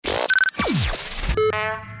The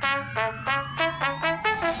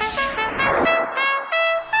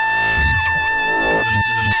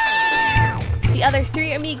other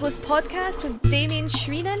three Amigos podcast with Damien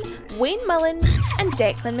Shreenan, Wayne Mullins, and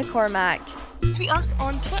Declan McCormack. Tweet us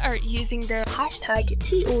on Twitter using the hashtag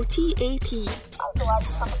TOTAP.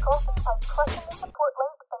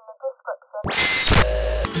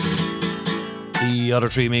 The other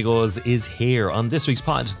three Amigos is here. On this week's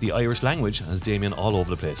pod, the Irish language has Damien all over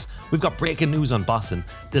the place. We've got breaking news on Bossin,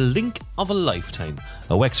 the link of a lifetime,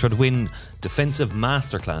 a Wexford win, Defensive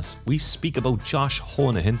Masterclass. We speak about Josh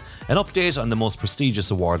Honohan, an update on the most prestigious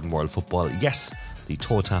award in world football. Yes, the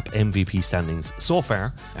TOTAP MVP standings so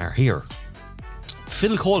far are here.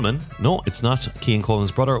 Fill Colman, no, it's not Cian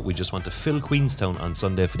Coleman's brother. We just want to fill Queenstown on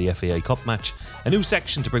Sunday for the FAI Cup match. A new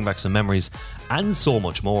section to bring back some memories and so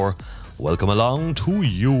much more. Welcome along to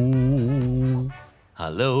you.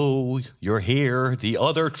 Hello, you're here. The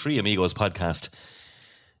other three Amigos podcast.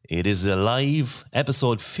 It is a live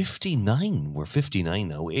episode 59. We're 59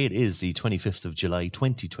 now. It is the 25th of July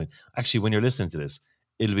 2020. Actually, when you're listening to this,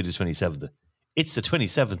 it'll be the 27th. It's the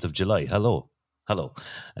 27th of July. Hello.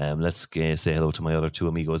 Let's say hello to my other two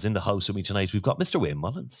Amigos in the house with me tonight. We've got Mr. Wayne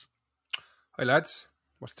Mullins. Hi lads,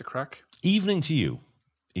 what's the crack? Evening to you.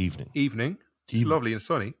 Evening. It's lovely and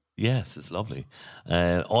sunny. Yes, it's lovely.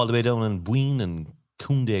 All the way down in Buin and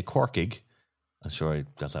Cúnda Corkig. I'm sure I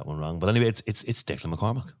got that one wrong, but anyway, it's Declan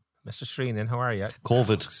McCormack. Mr. Shreenan, how are you?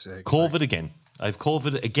 COVID again. I've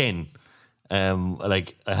COVID again. I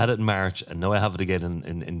had it in March, and now I have it again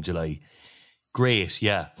in July. Great,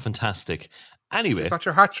 yeah, fantastic. Anyway, it's not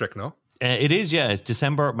your hat trick, no? It is, yeah. It's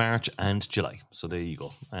December, March, and July. So there you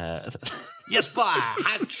go. Yes,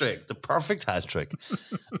 hat trick, the perfect hat trick.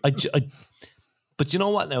 But you know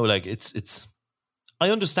what? Now, it's.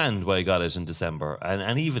 I understand why I got it in December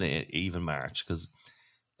and even March, because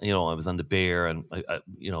I was on the bear, and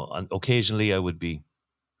and occasionally I would be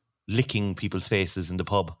licking people's faces in the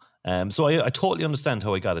pub. So I totally understand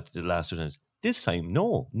how I got it the last 2 times. This time,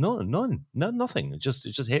 none, nothing. It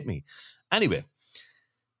just hit me. Anyway,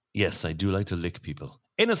 yes, I do like to lick people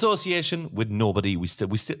in association with nobody.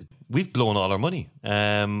 We've blown all our money.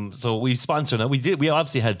 So we sponsor now. We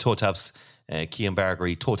obviously had TOTAP's Cian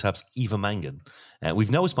Bargery, TOTAP's Eva Mangan. We've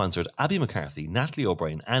now sponsored Abby McCarthy, Natalie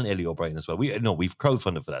O'Brien, and Ellie O'Brien as well. We've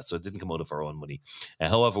crowdfunded for that, so it didn't come out of our own money.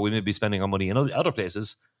 However, we may be spending our money in other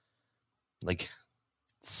places, like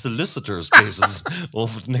solicitors' places,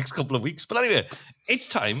 over the next couple of weeks. But anyway, it's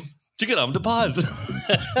time to get on the pod.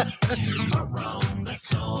 Around the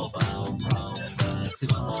globe, around the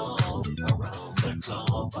globe,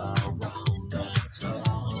 around the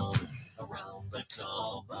globe, around the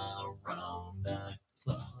globe, around the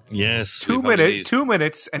globe. Yes. 2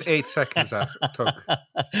 minutes and 8 seconds that took.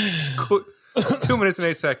 2 minutes and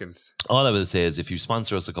 8 seconds. All I will say is, if you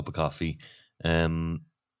sponsor us a cup of coffee,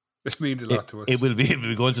 this means a lot to us. It will be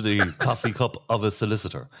going to the coffee cup of a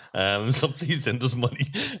solicitor. So please send us money.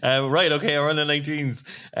 Right, okay, around the 19s.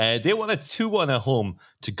 They won a 2-1 at home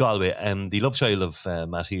to Galway. The love child of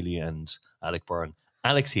Matt Healy and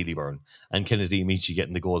Alex Healy-Byrne, and Kennedy Amici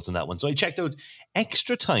getting the goals in that one. So I checked out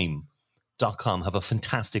extratime.com, have a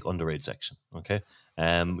fantastic underage section. Okay,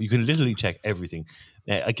 you can literally check everything.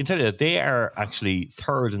 I can tell you that they are actually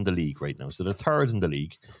third in the league right now. So they're third in the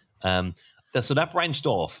league. So that branched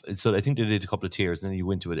off. So I think they did a couple of tiers, and then you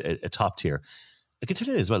went to a top tier. I can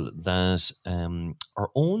tell you as well that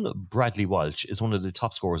our own Bradley Walsh is one of the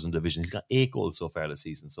top scorers in the division. He's got 8 goals so far this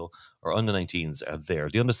season. So our under-19s are there.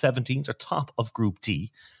 The under-17s are top of Group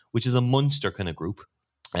D, which is a Munster kind of group.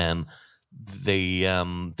 They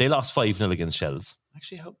lost 5-0 against Shells.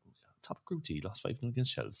 Actually, top of Group D lost 5-0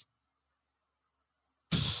 against Shells.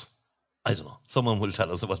 I don't know. Someone will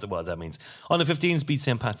tell us what that means. On the 15s, beat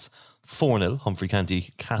St. Pat's 4-0. Humphrey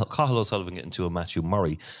Canty, Cahill O'Sullivan getting to a Matthew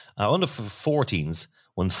Murray. On the 14s,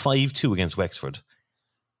 won 5-2 against Wexford.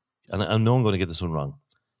 And I know I'm going to get this one wrong.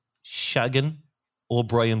 Shagan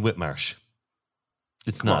O'Brien Whitmarsh.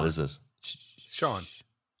 It's not, is it? It's Sean.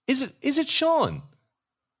 Is it Sean?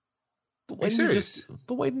 But Are you serious?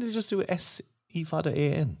 Why didn't they just do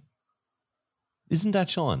S-E-F-A-N? Isn't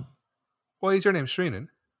that Sean? Why is your name Shreenan?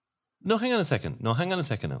 No, hang on a second now.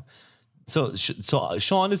 So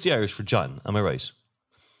Sean is the Irish for John, am I right?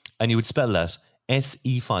 And you would spell that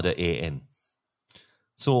S-E-F-A-N.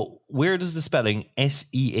 So where does the spelling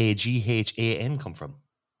S-E-A-G-H-A-N come from?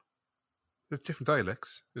 There's different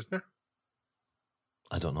dialects, isn't there?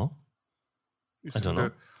 I don't know.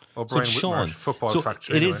 O'Brien so Whitmarsh Football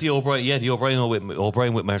Factory. It anyway. Is the O'Brien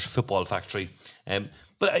Whitmarsh Football Factory.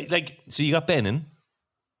 But so you got Benin.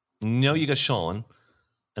 Now you got Sean.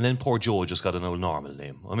 And then poor Joe just got an old normal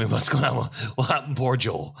name. I mean, what's going on? What happened, poor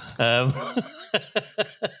Joe?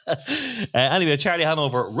 Anyway, Charlie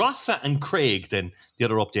Hanover, Rossa and Craig, then the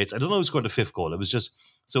other updates. I don't know who scored the 5th goal. It was just,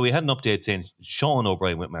 so we had an update saying Sean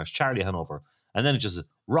O'Brien went Marsh, Charlie Hanover, and then it just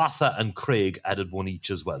Rossa and Craig added one each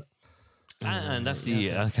as well. And that's the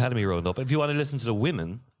Academy roundup. If you want to listen to the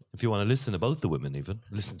women, if you want to listen about the women even,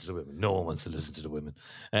 listen to the women. No one wants to listen to the women.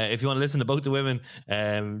 If you want to listen about the women,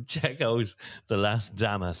 check out The Last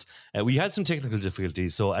Damas. We had some technical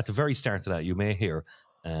difficulties, so at the very start of that, you may hear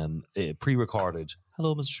pre-recorded,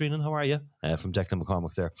 hello, Mr. Treenan, how are you? From Declan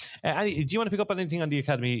McCormack there. Do you want to pick up on anything on the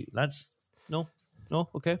Academy, lads? No?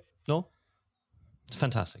 Okay. No? It's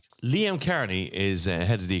fantastic. Liam Kearney is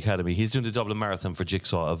head of the Academy. He's doing the Dublin Marathon for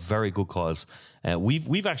Jigsaw, a very good cause.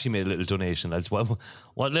 We've actually made a little donation. That's what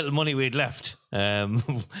little money we had left.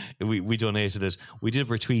 We donated it. We did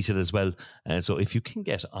retweet it as well. So if you can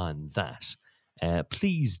get on that,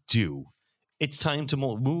 please do. It's time to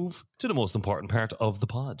move to the most important part of the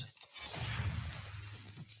pod.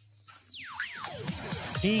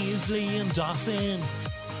 Is Liam Dawson?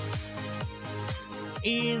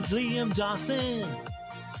 Is Liam Dawson?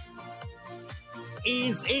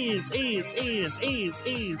 Is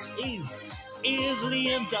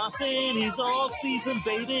Liam Dawson is off season,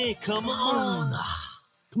 baby? Come on,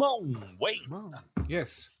 wait. Come on.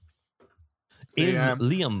 Yes. Is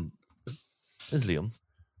Liam?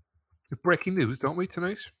 Breaking news, don't we,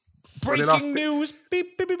 tonight? Breaking news.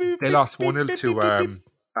 Beep, beep, beep, beep, they lost 1-0 beep, to beep, beep, beep.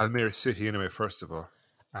 Almere City anyway, first of all.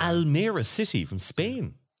 Almere City from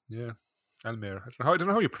Spain. Yeah, Almere. I don't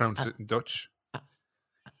know how you pronounce it in Dutch.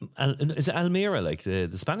 Is it Almere, like the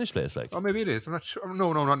Spanish place? Like, oh, maybe it is. I'm not sure.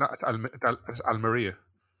 No, not it's Almeria.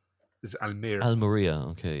 It's Almere. Almeria.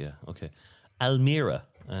 Okay, yeah. Okay, Almira.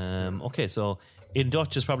 Okay, so in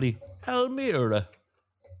Dutch it's probably Almere.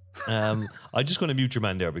 I'm just going to mute your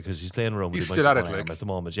man there because he's playing around with he's his still microphone at it, at the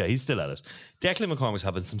moment. Yeah, he's still at it. Declan McCormack's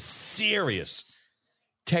having some serious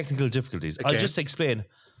technical difficulties. Again. I'll just explain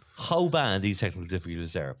how bad these technical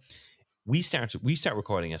difficulties are. We start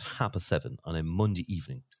recording at 7:30 on a Monday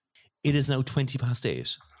evening. It is now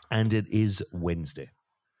 8:20, and it is Wednesday.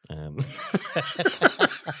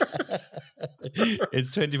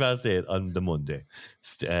 It's 8:20 on the Monday.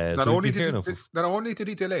 Not only did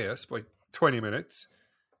he delay us by 20 minutes,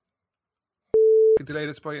 he delayed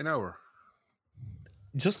us by an hour.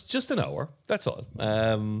 Just an hour. That's all.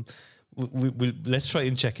 We let's try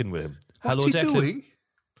and check in with him. What's Hello, he Declan. doing?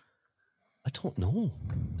 I don't know.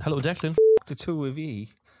 Hello, Declan. The two of you.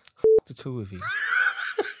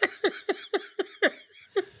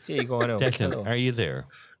 There you go. Declan, Hello. are you there?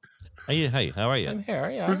 Hi, how are you? I'm here,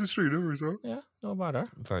 yeah. Who's the street over, so? Yeah, no bother.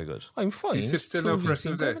 Very good. I'm fine. You sit still now for the rest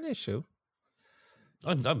of the day. An issue.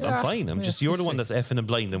 I'm Yeah, fine. I'm yeah, just you're the we'll one that's effing and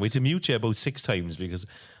blind, and we had to mute you about 6 times because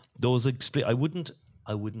those I wouldn't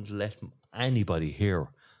let anybody hear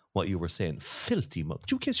what you were saying. Filthy mouth.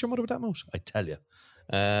 Did you kiss your mother with that mouth? I tell you.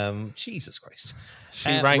 Jesus Christ. She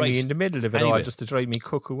rang right. me in the middle of it Anyway. all just to drive me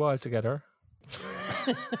cuckoo altogether.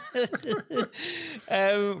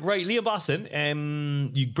 Right, Liam Bossin.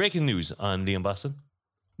 Breaking news on Liam Bossin.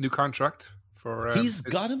 New contract for. He's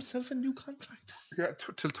got himself a new contract. Yeah,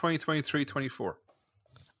 till 2023-24.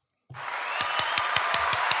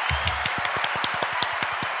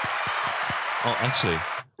 Oh, actually,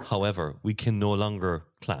 however, we can no longer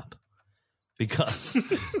clap because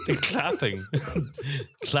the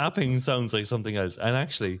clapping sounds like something else. And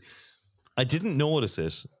actually, I didn't notice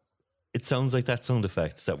it. It sounds like that sound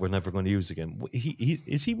effect that we're never going to use again.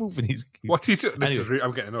 Is he moving? What's he doing? Anyway,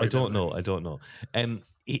 I'm getting annoyed. I don't know.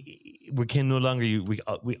 We can no longer use.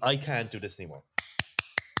 I can't do this anymore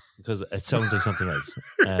because it sounds like something else.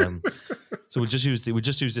 So we'll just use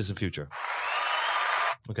this in future.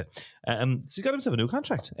 Okay. So he got himself a new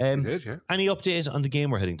contract. He did, yeah. Any update on the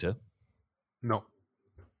game we're heading to? No.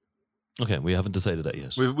 Okay, we haven't decided that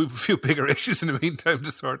yet. We've a few bigger issues in the meantime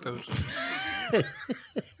to sort out.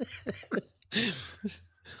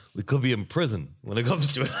 We could be in prison when it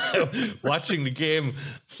comes to it. Watching the game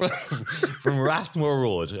from Rathmore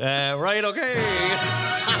Road. Right, okay.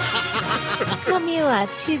 터미와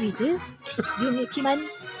튜비드 유미키만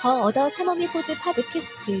더 얻어 사모미 포즈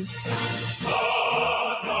파드캐스트.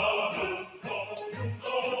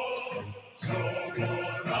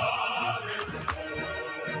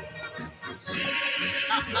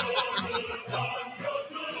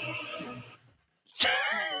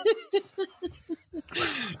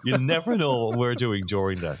 You never know what we're doing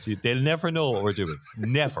during that. They'll never know what we're doing.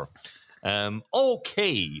 Never.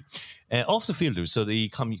 Okay. Off the field news. So the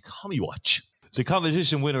Commie Watch. The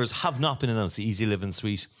competition winners have not been announced. The Easy Living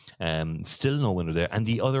Suite, still no winner there. And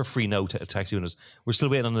the other Free Now taxi winners, we're still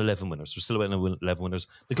waiting on 11 winners. We're still waiting on 11 winners.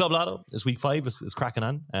 The Club Lotto is week 5, is cracking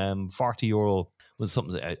on. €40 was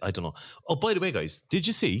something, I don't know. Oh, by the way, guys, did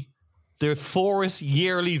you see the Forest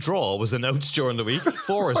yearly draw was announced during the week?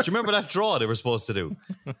 Forest, do you remember that draw they were supposed to do?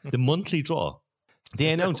 The monthly draw. They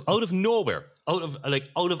announced out of nowhere, out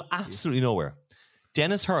of absolutely nowhere.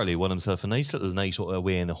 Dennis Hurley won himself a nice little night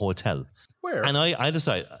away in a hotel. Where? And I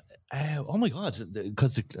decided, oh my God,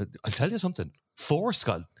 because I'll tell you something. Forrest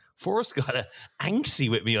got angsty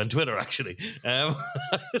with me on Twitter, actually.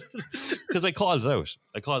 Because I called it out.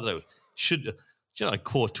 I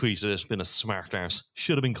quote tweeted it, been a smart arse.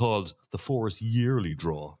 Should have been called the Forrest yearly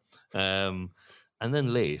draw. And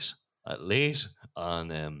then late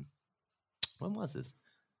on, when was this?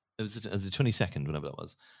 It was the 22nd, whenever that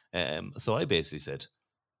was. So I basically said,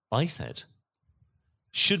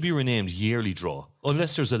 should be renamed yearly draw,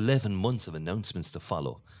 unless there's 11 months of announcements to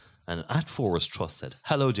follow. And at Forest Trust said,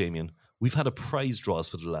 hello, Damien. We've had a prize draws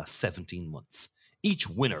for the last 17 months. Each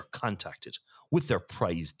winner contacted with their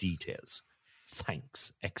prize details.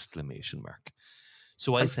 Thanks! !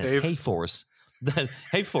 So I said, Dave. Hey,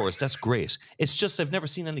 Forest, that's great. It's just I've never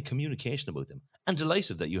seen any communication about them. I'm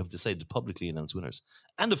delighted that you have decided to publicly announce winners.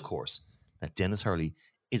 And of course, that Dennis Hurley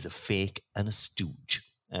is a fake and a stooge.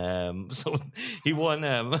 So he won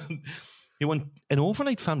an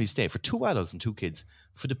overnight family stay for 2 adults and 2 kids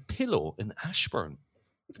for the Pillow in Ashbourne,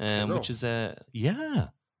 which is the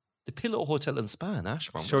Pillow Hotel and Spa in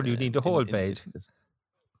Ashbourne. Surely you need the whole bed.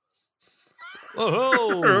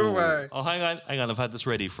 Oh, hang on. I've had this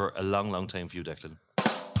ready for a long time for you, Declan.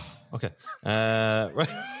 Okay. Right.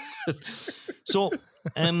 So,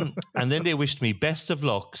 and then they wished me best of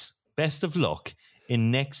luck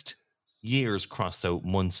in next year's crossed out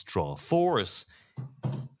months draw. Forrest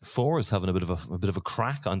having a bit of a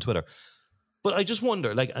crack on Twitter. But I just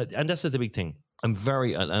wonder, and that's the big thing. I'm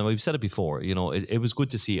very, and we've said it before, it was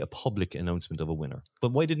good to see a public announcement of a winner.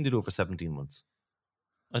 But why didn't they do it for 17 months?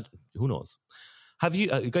 Who knows? Have you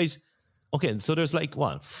guys? Okay, so there's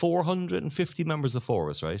 450 members of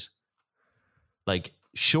Forest, right?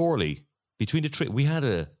 Surely between the three, we had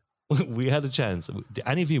a chance. Did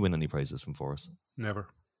any of you win any prizes from Forest? Never.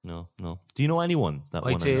 No. Do you know anyone that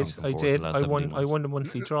won? I did. I won the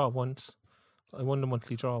monthly draw once.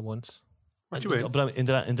 What you win? But in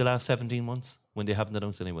the last 17 months, when they haven't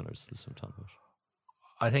announced any winners, this is what I'm talking about.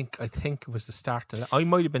 I think it was the start. I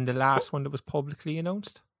might have been the last one that was publicly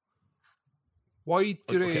announced. Why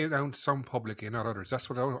do they announce some publicly and not others? That's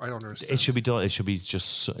what I don't understand. It should be done. It should be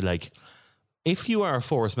just if you are a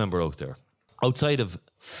Forest member out there, outside of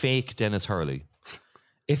fake Dennis Hurley,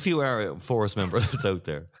 if you are a Forest member that's out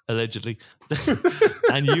there, allegedly,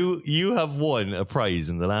 and you have won a prize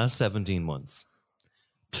in the last 17 months,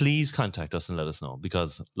 please contact us and let us know.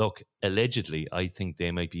 Because look, allegedly, I think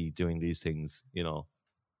they might be doing these things.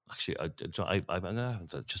 Actually, I'm gonna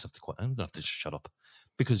have to shut up.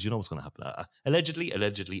 Because you know what's going to happen. Allegedly.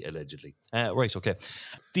 Right, okay.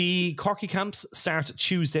 The Corky camps start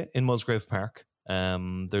Tuesday in Musgrave Park.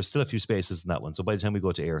 There's still a few spaces in that one. So by the time we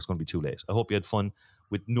go to air, it's going to be too late. I hope you had fun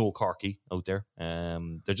with no Corky out there.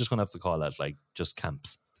 They're just going to have to call that just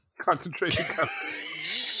camps. Concentration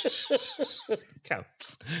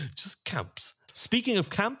camps. Just camps. Speaking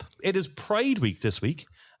of camp, it is Pride Week this week.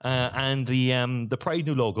 And the Pride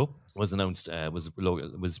new logo was announced, was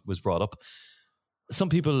brought up. Some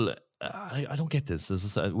people, I don't get this.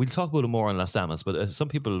 We'll talk about it more on Las Damas, but some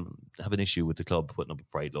people have an issue with the club putting up a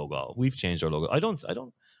Pride logo. We've changed our logo. I don't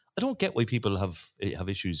get why people have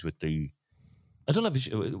issues with the. I don't have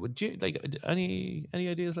issue. Do you any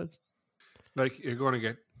ideas, lads? You're going to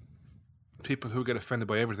get people who get offended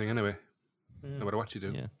by everything anyway, no matter what you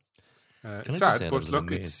do. Yeah. It's sad, but look,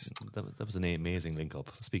 that was an amazing link up.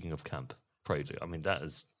 Speaking of camp Pride, I mean that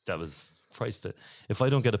was Christ. If I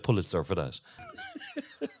don't get a Pulitzer for that,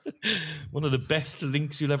 one of the best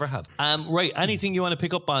links you'll ever have. Right, anything you want to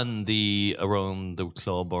pick up on around the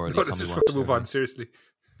club or? No, let's just move on. Seriously.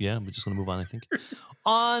 Yeah, we're just going to move on. I think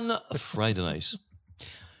on Friday night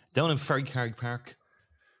down in Ferrycarrig Park,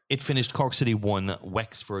 it finished Cork City 1,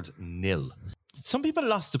 Wexford 0. Some people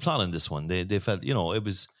lost the plot on this one. They felt it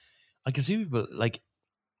was. I can see people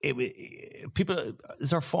people,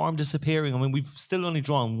 is our form disappearing? I mean, we've still only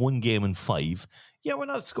drawn 1 game in 5. Yeah, we're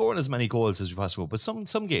not scoring as many goals as we possibly, but some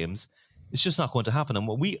games it's just not going to happen. And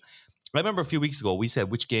I remember a few weeks ago we said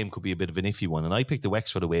which game could be a bit of an iffy one, and I picked the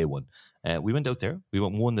Wexford away one. We went out there, we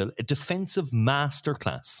went 1-0, a defensive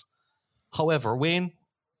masterclass. However, Wayne,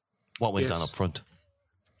 what went on up front?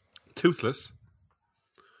 Toothless.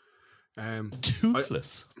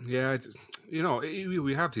 Toothless. We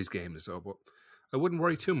have these games though, but I wouldn't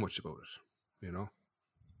worry too much about it.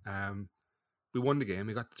 We won the game.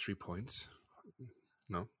 We got the 3 points.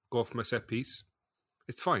 Go for my set piece.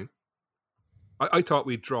 It's fine. I thought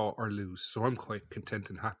we'd draw or lose, so I'm quite content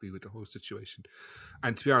and happy with the whole situation.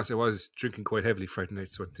 And to be honest, I was drinking quite heavily Friday night,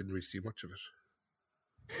 so I didn't really see much of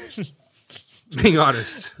it. Being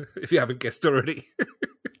honest, if you haven't guessed already.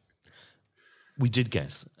 We did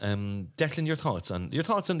guess. Declan, your thoughts on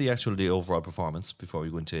the overall performance before we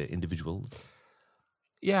go into individuals?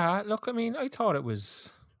 Yeah, look, I mean, I thought it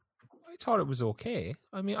was okay.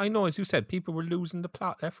 I mean, I know, as you said, people were losing the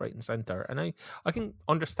plot left, right, and centre, and I can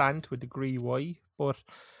understand to a degree why. But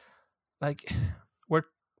like, are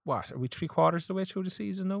we 3/4 of the way through the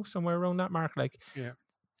season now, somewhere around that mark? Like, yeah,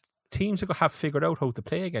 teams have figured out how to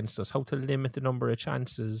play against us, how to limit the number of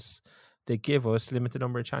chances they give us, limit the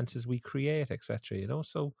number of chances we create, etc.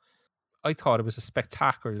 So I thought it was a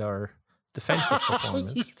spectacular defensive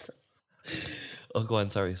performance. Oh, go on.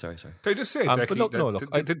 Sorry. Can I just say, Jackie,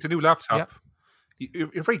 the new laptop,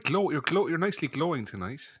 you're very you're nicely glowing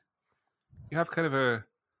tonight. You have kind of a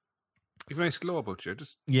nice glow about you.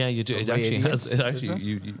 You do. It actually has. It actually,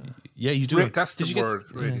 you do. That's the word.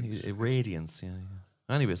 Radiance. Yeah.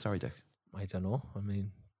 Anyway, sorry, Dick. I don't know. I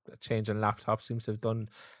mean, a change in laptop seems to have done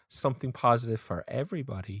something positive for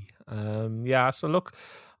everybody. So look,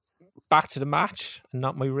 back to the match and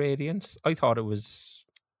not my radiance. I thought it was,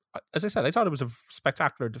 as I said, I thought it was a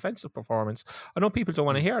spectacular defensive performance. I know people don't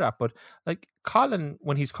want to hear that, but like Colin,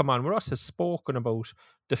 when he's come on with us, has spoken about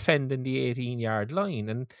defending the 18-yard line,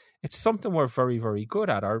 and it's something we're very, very good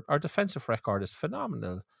at. Our defensive record is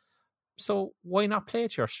phenomenal. So why not play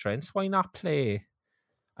to your strengths? Why not play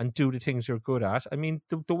and do the things you're good at? I mean,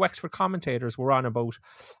 the Wexford commentators were on about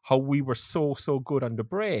how we were so good on the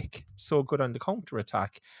break, so good on the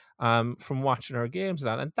counter-attack from watching our games.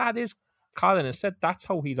 And that is, Colin has said, that's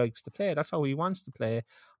how he likes to play. That's how he wants to play,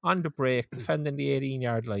 on the break, defending the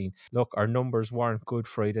 18-yard line. Look, our numbers weren't good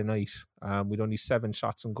Friday night. We'd only 7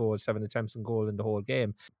 shots on goal, 7 attempts on goal in the whole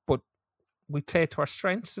game. But we played to our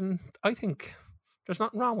strengths, and I think there's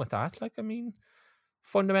nothing wrong with that. Like, I mean,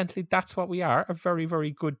 fundamentally, that's what we are, a very,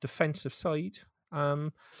 very good defensive side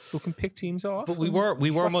who can pick teams off. But we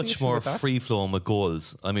were much more free flowing with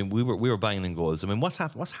goals. I mean, we were banging in goals. I mean, what's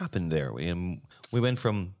happened there? We went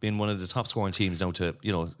from being one of the top scoring teams now to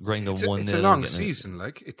grinding 1-0. It's a long season,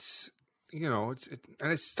 like it's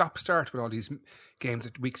stop start with all these games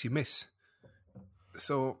at weeks you miss.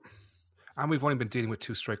 So, and we've only been dealing with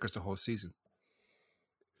 2 strikers the whole season.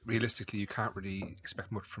 Realistically, you can't really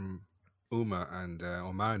expect much from Uma and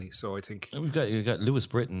O'Mahony, so I think you got Lewis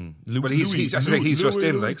Britton. He's just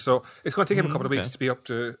in, like, so it's going to take him a couple of weeks to be up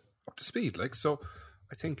to speed, like. So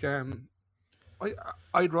I think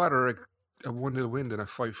I'd rather a 1-0 win than a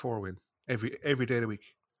 5-4 win every day of the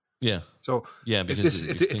week. Yeah. So if this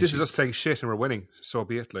is us playing shit and we're winning, so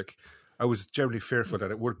be it. Like, I was generally fearful that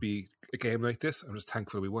it would be a game like this. I'm just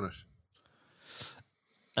thankful we won it.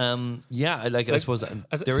 I suppose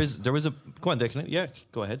there is a go on, Declan. Yeah,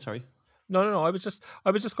 go ahead. Sorry. No. I was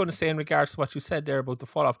just going to say, in regards to what you said there about the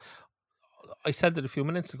fall off. I said that a few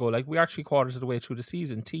minutes ago. Like, we are 3/4 of the way through the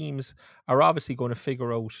season. Teams are obviously going to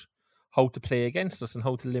figure out how to play against us and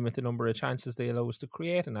how to limit the number of chances they allow us to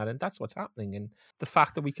create, and that's what's happening. And the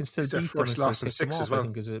fact that we can still beat them and still pick them off, I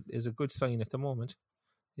think, is a good sign at the moment.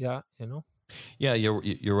 Yeah, Yeah,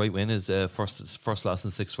 your right win is first loss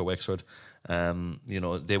in 6 for Wexford.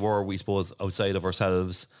 They were, we suppose, outside of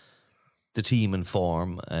ourselves, the team in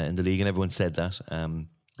form in the league, and everyone said that. And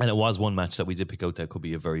it was one match that we did pick out that could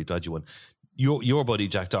be a very dodgy one. Your buddy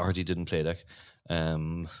Jack Doherty didn't play, Dick.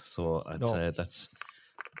 So I'd say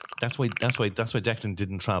that's why Declan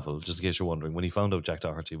didn't travel. Just in case you're wondering, when he found out Jack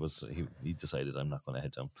Doherty was, he decided, I'm not going to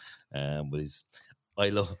head to him. But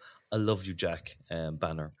I love you, Jack.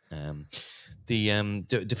 Banner.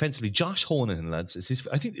 Defensively, Josh Honohan, lads.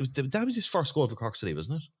 I think that was his first goal for Cork City,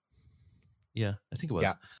 wasn't it? Yeah, I think it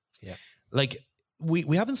was. Yeah. Like,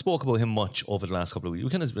 we haven't spoke about him much over the last couple of weeks.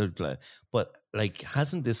 We kind of play, but like,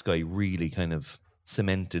 hasn't this guy really kind of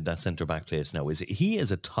cemented that centre back place now? He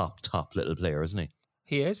is a top little player, isn't he?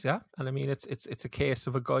 He is, yeah. And I mean, it's a case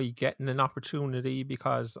of a guy getting an opportunity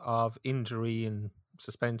because of injury and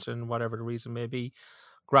suspension, whatever the reason may be,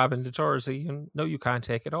 grabbing the jersey, and no, you can't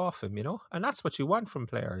take it off him, and that's what you want from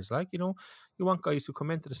players. Like, you want guys who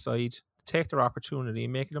come into the side, take their opportunity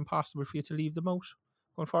and make it impossible for you to leave them out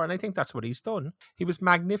going forward. And I think that's what he's done. He was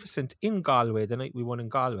magnificent in Galway the night we won in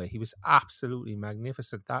Galway. He was absolutely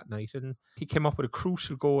magnificent that night, and he came up with a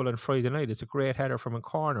crucial goal on Friday night. It's a great header from a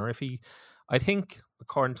corner. I think,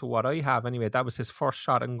 according to what I have anyway, that was his first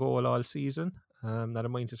shot and goal all season. That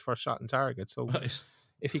mind his first shot and target. So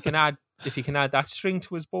if he can add that string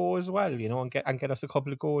to his bow as well, and get us a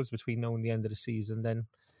couple of goals between now and the end of the season, then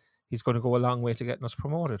he's going to go a long way to getting us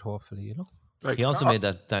promoted, hopefully, Like, He also made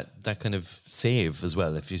that kind of save as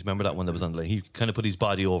well. If you remember that one that was on the line, he kind of put his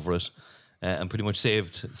body over it and pretty much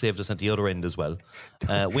saved us at the other end as well.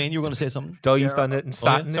 Wayne, you were going to say something? Dived on it and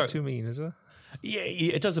sat in sorry. it, too mean, is it? Yeah,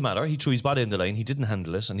 it doesn't matter. He threw his body in the line. He didn't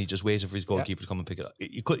handle it, and he just waited for his goalkeeper to come and pick it up.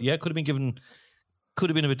 It could have been given. Could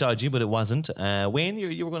have been a bit dodgy, but it wasn't. Wayne,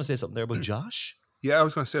 you were going to say something there about Josh? Yeah, I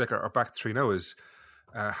was going to say, like, our back three now is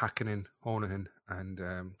Hakkinen, Honohan,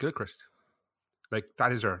 and Gilchrist. Like,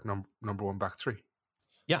 that is our number one back three.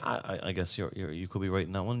 Yeah, I guess you could be right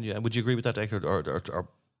in that one. Yeah, would you agree with that, Deckard? Our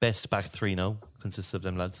best back three now consists of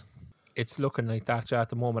them lads. It's looking like that at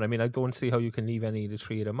the moment. I mean, I don't see how you can leave any of the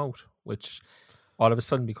three of them out, which all of a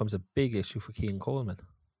sudden becomes a big issue for Cian Coleman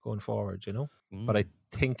going forward, But I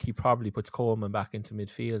think he probably puts Coleman back into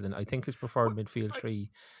midfield, and I think his preferred midfield three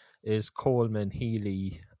is Coleman,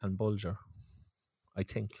 Healy, and Bulger. I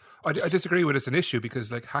think. I disagree with it's an issue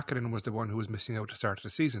because, like, Hakkinen was the one who was missing out at the start of the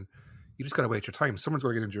season. You just got to wait your time. Someone's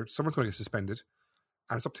going to get injured. Someone's going to get suspended,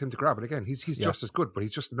 and it's up to him to grab it again. He's just as good, but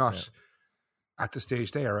he's just not at the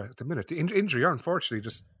stage there at the minute. The injury, unfortunately,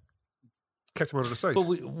 just kept him out of the side.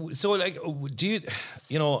 But so, like, do you,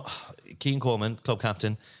 Cian Coleman, club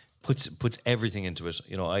captain, puts everything into it.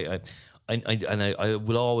 I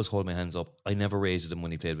will always hold my hands up. I never rated him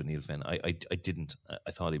when he played with Neil Finn. I didn't.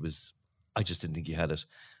 I thought he was. I just didn't think he had it.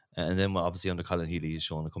 And then obviously under Colin Healy, he's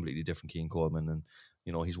shown a completely different Cian Coleman, and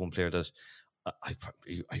he's one player that I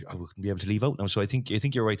wouldn't be able to leave out now. So I think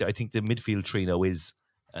you're right. I think the midfield three now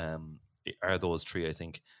are those three. I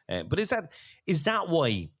think. But is that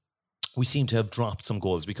why we seem to have dropped some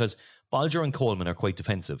goals? Because Bolger and Coleman are quite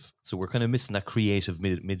defensive, so we're kind of missing that creative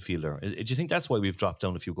midfielder. Do you think that's why we've dropped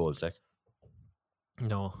down a few goals, Dick?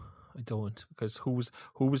 No, I don't. Because who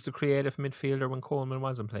was the creative midfielder when Coleman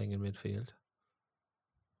wasn't playing in midfield?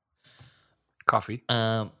 Coffee.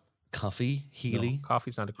 Coffee, Healy. No,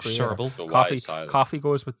 Coffee's not a creator. Serbil. Coffee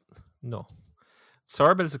goes with... No.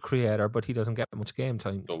 Serbil's a creator, but he doesn't get much game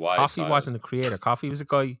time. Coffee wasn't a creator. Coffee was a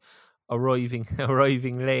guy arriving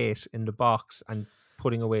late in the box and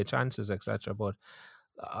putting away chances, etc. But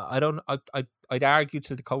I'd argue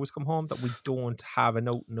till the cows come home that we don't have a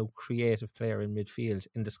no creative player in midfield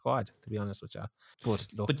in the squad, to be honest with you. But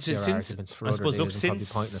look,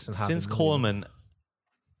 since Coleman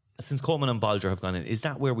and Bolger have gone in, is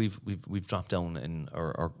that where we've dropped down in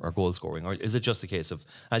our goal scoring, or is it just a case of,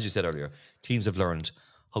 as you said earlier, teams have learned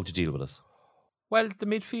how to deal with us? Well, the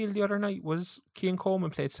midfield the other night was Cian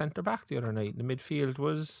Coleman played centre back the other night. The midfield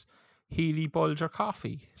was Healy, Bulger,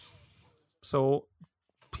 Coffee. So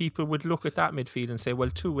people would look at that midfield and say, well,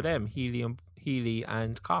 two of them, Healy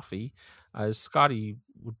and Coffee, as Scotty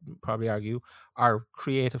would probably argue, are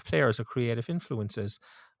creative players or creative influences.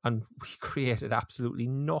 And we created absolutely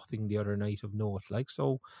nothing the other night of note. I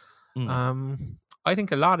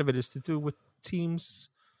think a lot of it is to do with teams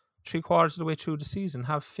 3/4 of the way through the season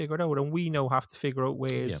have figured out, and we now have to figure out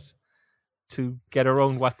ways to get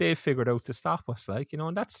around what they've figured out to stop us,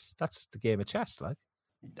 and that's the game of chess,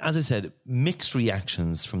 As I said, mixed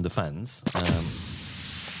reactions from the fans.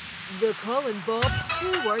 The Colin Bob's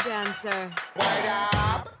 2-word answer. Word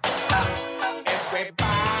up,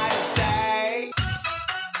 everybody say.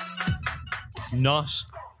 Not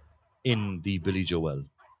in the Billy Joel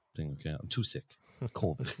thing. Okay, I'm too sick.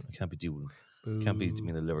 COVID. I can't be doing. Can't be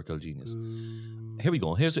being a lyrical genius. Here we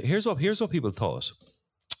go. Here's what people thought.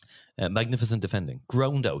 Magnificent defending,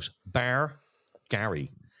 ground out, bar,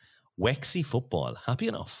 Gary, Wexy football, happy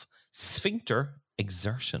enough, sphincter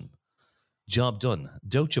exertion, job done,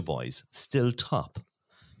 Docha boys, still top,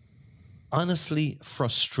 honestly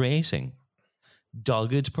frustrating,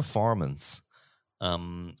 dogged performance,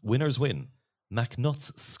 winners win,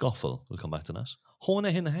 McNutt's scuffle, we'll come back to that,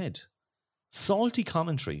 Honohan ahead, salty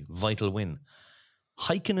commentary, vital win,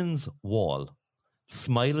 Heikkinen's wall,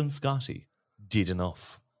 Smiling Scotty, did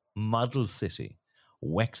enough, Model City,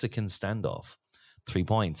 Wexican standoff, 3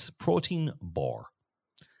 points, protein bar,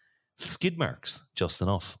 skid marks, just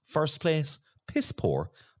enough, first place, piss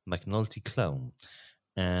poor, McNulty clown.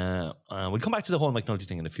 We'll come back to the whole McNulty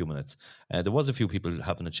thing in a few minutes. There was a few people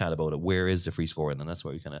having a chat about it. Where is the free scoring? And that's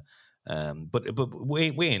where we kind of. But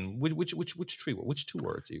Wayne, which 2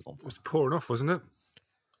 words are you going for? It was poor enough, wasn't it?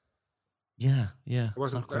 Yeah. It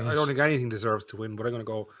wasn't. I don't think anything deserves to win, but I'm going to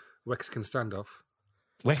go Wexican standoff.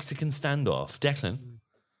 Wexican standoff, Declan.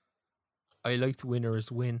 I liked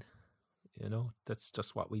winners win. That's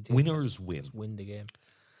just what we do. Winners win. Just win the game.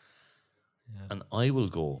 And I will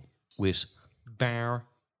go with Bar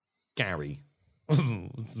Gary.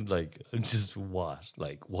 Like, just what?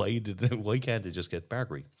 Like, why can't they just get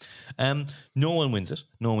Bargary? No one wins it.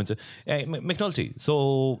 McNulty.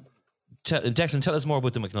 So, Declan, tell us more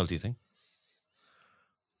about the McNulty thing.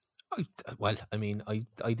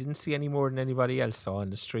 I didn't see any more than anybody else saw on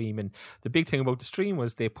the stream, and the big thing about the stream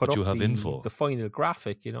was they put up the final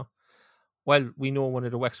graphic. Well, we know one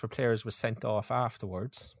of the Wexford players was sent off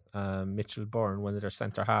afterwards. Mitchell Byrne, one of their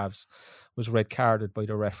centre halves, was red carded by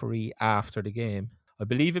the referee after the game. I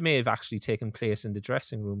believe it may have actually taken place in the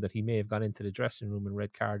dressing room, that he may have gone into the dressing room and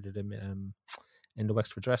red carded him in the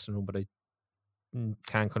Wexford dressing room, but I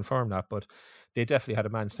can't confirm that. But they definitely had a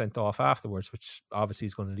man sent off afterwards, which obviously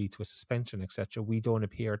is going to lead to a suspension, etc. We don't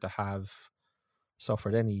appear to have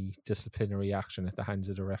suffered any disciplinary action at the hands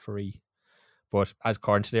of the referee. But as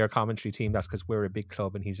according to their commentary team, that's because we're a big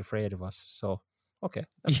club and he's afraid of us. So, okay,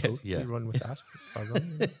 that's cool. We'll run with that.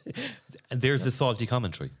 And there's the salty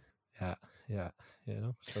commentary. Yeah.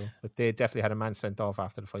 So, but they definitely had a man sent off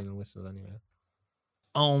after the final whistle anyway.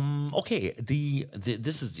 Okay,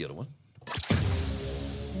 this is the other one.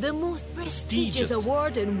 The most prestigious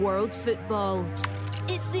award in world football.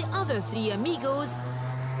 It's the other three Amigos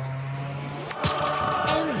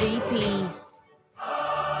MVP.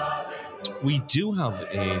 We do have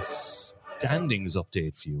a standings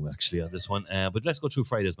update for you, actually, on this one. But let's go through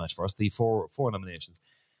Friday's match first. The four nominations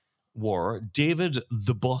were David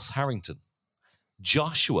the Bus Harrington,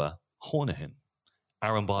 Joshua Honohan,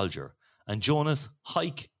 Aaron Bolger, and Jonas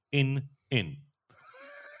Hike in.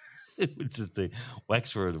 Which is the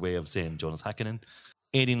Wexford way of saying Jonas Hakkinen.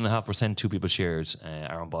 18.5%, 2 people shared,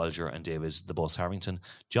 Aaron Bolger and David the Bus Harrington.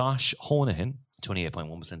 Josh Honohan,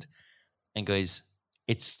 28.1%. And guys,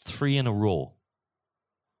 it's 3 in a row.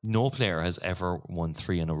 No player has ever won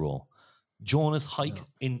 3 in a row. Jonas Hike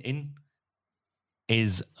in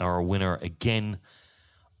is our winner again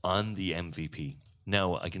on the MVP.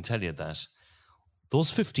 Now, I can tell you that those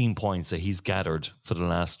 15 points that he's gathered for the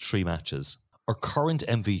last 3 matches are current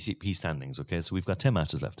MVP standings, okay? So we've got 10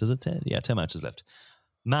 matches left. Is it 10? Yeah, 10 matches left.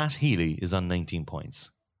 Matt Healy is on 19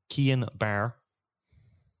 points. Cian Bar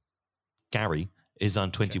Gary is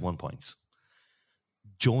on 21 points.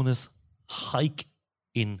 Jonas Hike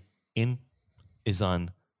in is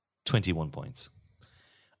on 21 points.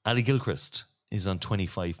 Ali Gilchrist is on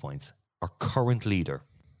 25 points. Our current leader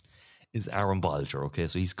is Aaron Bolger, okay?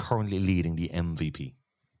 So he's currently leading the MVP.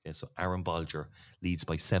 Okay, so Aaron Bolger leads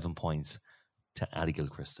by 7 points to Ali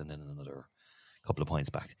Gilchrist, and then another couple of points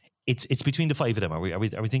back. It's between the 5 of them. Are we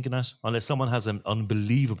thinking that? Unless someone has an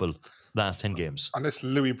unbelievable last 10 games. Unless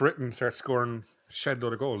Louis Britton starts scoring shed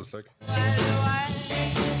load of goals, like.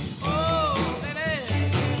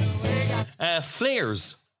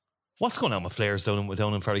 Flares. What's going on with Flares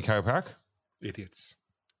down in Ferry Car Park? Idiots.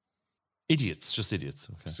 Just idiots.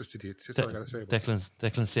 Okay. It's just idiots. That's all I got to say.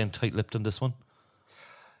 Declan's staying tight-lipped on this one.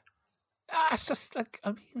 It's just like,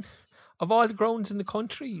 I mean, of all the grounds in the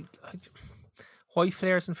country, like, why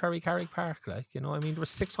Flares in Ferry Carrick Park? Like, there were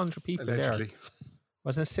 600 people Allegedly. there.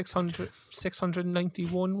 Wasn't it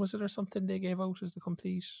 691, was it, or something they gave out as the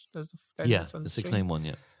complete? As the the 691,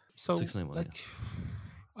 yeah. So, 691,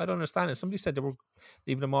 I don't understand it. Somebody said they were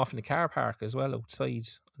leaving them off in the car park as well outside.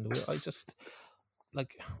 And I just,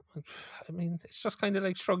 it's just kind of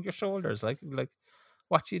like shrug your shoulders. Like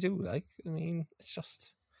what do you do? It's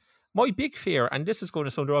just my big fear, and this is going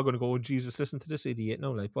to sound, they're all going to go, oh, Jesus, listen to this idiot.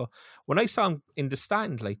 No, but when I saw him in the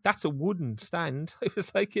stand, that's a wooden stand. I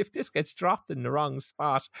was like, if this gets dropped in the wrong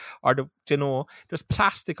spot, or there's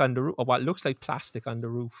plastic on the roof, or what looks like plastic on the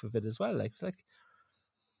roof of it as well.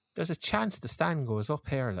 There's a chance the stand goes up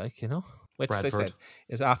here, which Bradford. I said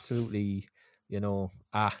is absolutely, it's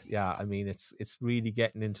really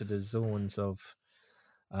getting into the zones of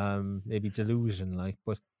maybe delusion,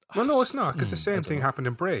 but. Well, no, it's not, because the same thing happened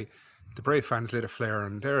in Bray. The Bray fans lit a flare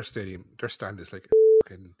on their stadium. Their stand is like a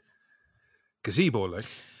fucking gazebo, like.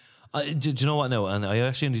 Do you know what now? And I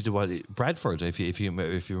actually need to Bradford, if you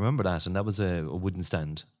remember that, and that was a wooden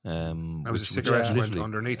stand. That was a cigarette went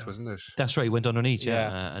underneath, wasn't it? That's right, went underneath,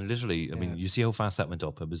 yeah. And literally, I mean, you see how fast that went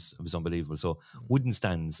up. It was unbelievable. So wooden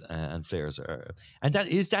stands and flares are, and that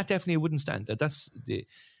definitely a wooden stand. It's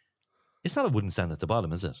not a wooden stand at the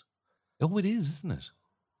bottom, is it? Oh, it is, isn't it?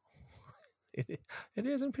 It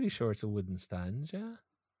is. I'm pretty sure it's a wooden stand. Yeah.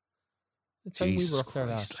 The time Jesus we were up there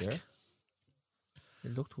Christ, last year,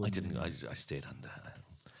 it looked wooden. I stayed on that.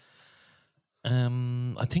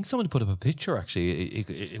 I think someone put up a picture. Actually,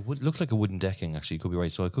 it would look like a wooden decking. Actually, you could be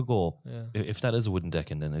right. So I could go. Yeah. If that is a wooden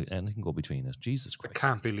decking, then it can go between it. Jesus Christ! It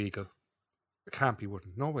can't be legal. It can't be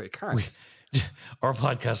wooden. No way, it can't. Our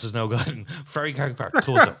podcast has now gotten Ferry Carrick Park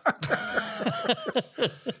closed up.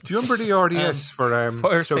 Do you remember the RDS for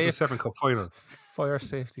 2007 Cup final? Fire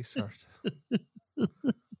safety cert.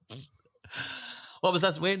 What was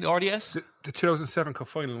that, Wayne? RDS? The 2007 Cup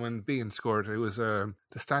final when Bean scored. It was the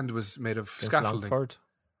stand was made of scaffolding. Longford.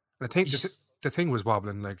 And I think the thing was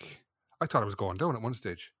wobbling. Like I thought it was going down at one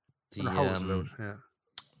stage. I don't know how it was allowed. Yeah.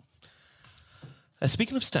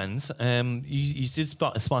 Speaking of stands, you did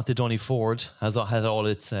spot that Donny Ford has all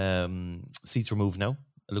its seats removed now.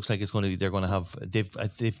 It looks like they're going to have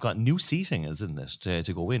they've got new seating, isn't it,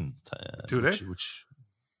 to go in? Do they?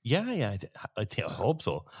 Yeah. I hope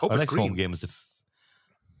so. Our next home game is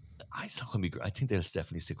it's not going to be great. I think they'll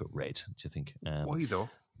definitely stick with red. Do you think? Why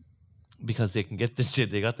though? Because they can get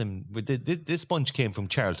they got them. This bunch came from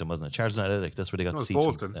Charlton, wasn't it? Charlton Athletic. That's where they got the seats.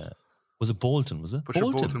 Bolton. Was it Bolton? Was it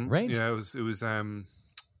Bolton? Right? Yeah, it was. What's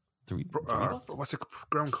the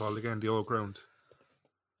ground called again? The old ground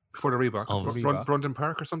before the Reebok. Brundle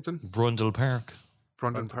Park or something. Brundle Park.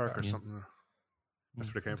 Brundle Park or something.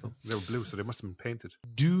 That's where they came from. They were blue, so they must have been painted.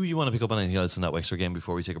 Do you want to pick up on anything else in that Wexford game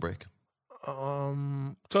before we take a break?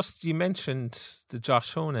 Just you mentioned the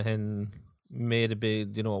Josh Honohan made a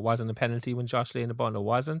big. It wasn't a penalty when Josh lay in the ball. It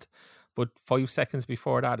wasn't, but 5 seconds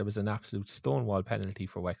before that, it was an absolute stonewall penalty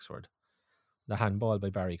for Wexford. The handball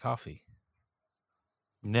by Barry Coffey.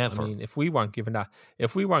 Never. I mean, if we weren't given that, and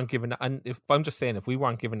if we weren't given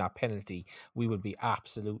that penalty, we would be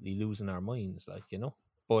absolutely losing our minds,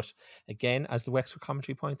 But again, as the Wexford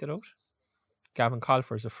commentary pointed out, Gavin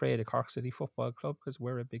Colfer is afraid of Cork City Football Club because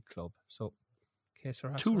we're a big club. So, case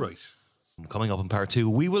or too right. Coming up in part 2,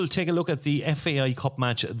 we will take a look at the FAI Cup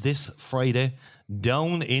match this Friday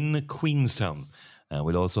down in Queenstown.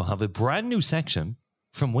 We'll also have a brand new section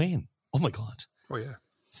from Wayne. Oh my God. Oh yeah.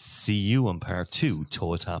 See you on part 2,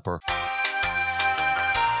 Toe Tapper.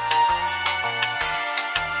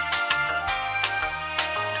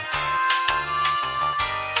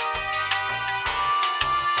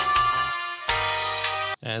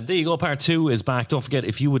 There you go, part 2 is back. Don't forget,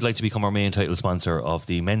 if you would like to become our main title sponsor of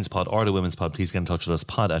the men's pod or the women's pod, please get in touch with us,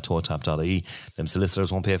 pod@totap.ie. Them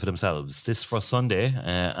solicitors won't pay for themselves. This for Sunday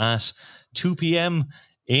at 2 p.m.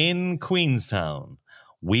 in Queenstown.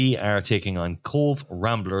 We are taking on Cove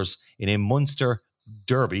Ramblers in a Munster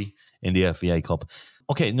derby in the FAI Cup.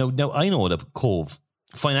 Okay, now I know that Cove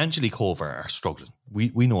are struggling.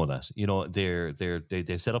 We know that.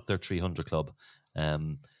 They've set up their 300 club.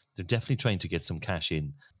 They're definitely trying to get some cash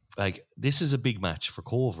in. Like, this is a big match for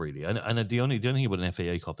Cove, really. And the only thing about an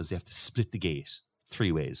FAI Cup is they have to split the gate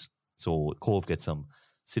 3 ways. So Cove gets some,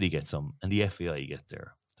 City gets some, and the FAI get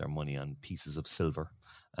their money on pieces of silver.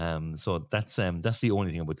 So that's the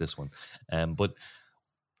only thing about this one. But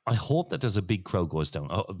I hope that there's a big crowd goes down.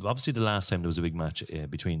 Obviously, the last time there was a big match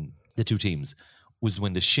between the two teams was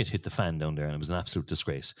when the shit hit the fan down there, and it was an absolute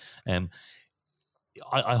disgrace.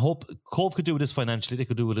 I hope Cove could do this financially. They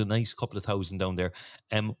could do it a nice couple of thousand down there.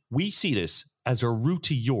 We see this as a route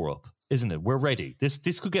to Europe, isn't it? We're ready.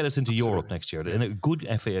 This could get us into Europe next year in a good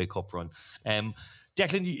FAI Cup run.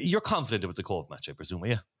 Declan, you're confident with the Cove match, I presume, are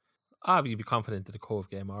you? You'd be confident in the Cove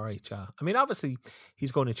game, all right, yeah. I mean, obviously,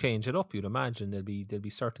 he's going to change it up, you'd imagine. There'll be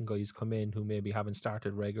certain guys come in who maybe haven't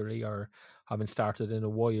started regularly or haven't started in a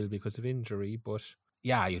while because of injury, but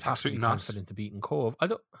yeah, you'd have to be confident to beating Cove. I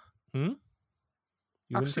don't...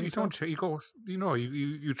 Absolutely, you go.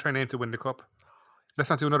 You try and aim to win the cup. Let's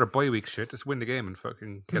not do another bye week shit. Just win the game and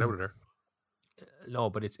fucking get out of there. No,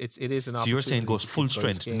 but it is an opportunity. So you're saying goes full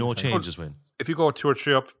strength, no changes, win. If you go 2 or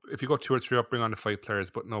 3 up, bring on the 5 players.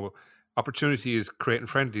 But no, opportunity is creating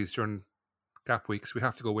friendlies during gap weeks. We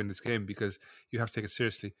have to go win this game because you have to take it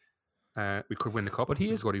seriously. We could win the cup, but he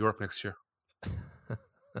is go to Europe next year.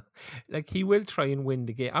 Like, he will try and win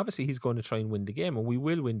the game. Obviously, he's going to try and win the game, and we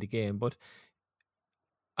will win the game. But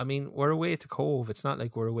I mean, we're away to Cove. It's not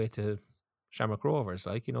like we're away to Shamrock Rovers.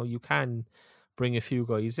 Like, you can bring a few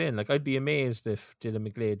guys in. Like, I'd be amazed if Dylan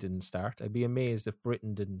McGlade didn't start. I'd be amazed if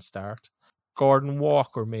Britton didn't start. Gordon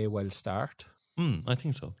Walker may well start. I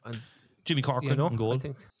think so. And Jimmy Corcoran on goal. I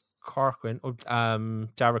think Corcoran.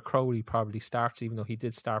 Darragh Crowley probably starts, even though he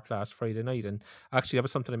did start last Friday night. And actually, that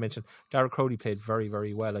was something I mentioned. Darragh Crowley played very,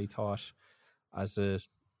 very well, I thought, as a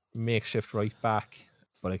makeshift right back.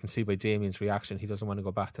 But I can see by Damien's reaction, he doesn't want to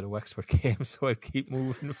go back to the Wexford game, so I'll keep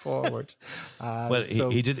moving forward. Well,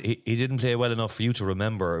 he didn't play well enough for you to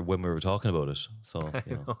remember when we were talking about it. So,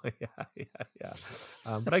 yeah.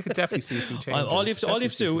 But I could definitely see a few changes. All you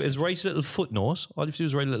have to do is write a little footnote.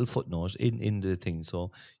 In the thing,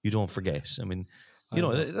 so you don't forget. I mean,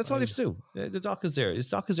 that's all you have to do. The doc is there. His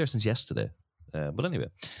doc is there since yesterday. But anyway,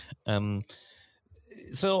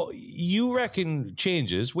 So you reckon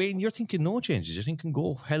changes? Wayne, you're thinking no changes. You're thinking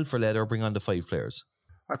go hell for leather, bring on the 5 players.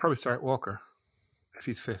 I'd probably start Walker if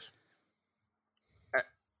he's fit.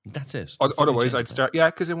 That's it. Otherwise, I'd start. Yeah,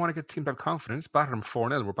 because I want to get the team to have confidence. Batter them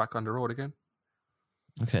 4-0. We're back on the road again.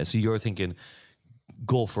 Okay, so you're thinking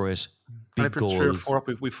go for it. Big and if goals. 3 or 4 up,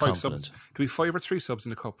 we 5 confident. subs. Do we 5 or 3 subs in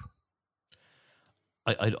the cup?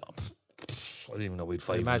 I don't even know we'd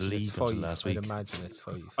 5 in the league until last week. I'd imagine it's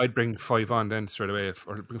 5. I'd bring 5 on then straight away,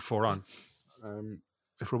 or bring 4 on.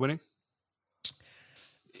 If we're winning.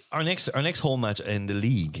 Our next home match in the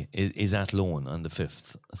league is at Loan on the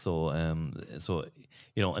 5th. So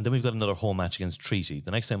you know, and then we've got another home match against Treaty.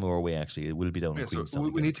 The next time we're away, actually, it will be down in Queenstown. So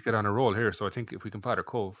we need to get on a roll here. So I think if we can batter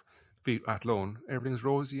Cove, beat at Loan, everything's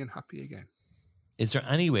rosy and happy again. Is there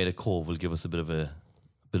any way that Cove will give us a bit of a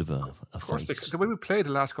Of course fight? the way we played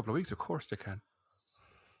the last couple of weeks, of course they can.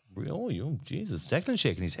 Oh, Jesus! Declan's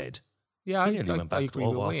shaking his head. Yeah, He nearly went back agree off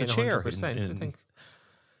with the Wayne chair 100%. I think.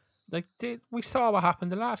 Like we saw what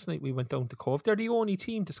happened the last night we went down to Cove. They're the only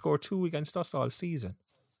team to score 2 against us all season.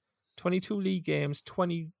 22 league games,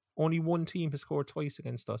 only one team has scored twice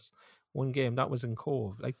against us. 1 game, that was in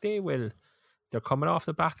Cove. Like they're coming off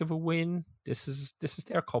the back of a win. This is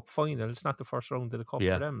their cup final. It's not the first round of the cup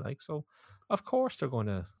for them. Like, so of course they're going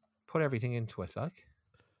to put everything into it. Like,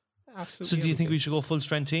 absolutely. So do you think we should go full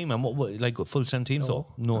strength team? And what like full strength team? No.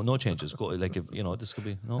 So no changes. Go like if, you know, this could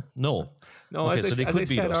be no. Okay, so they could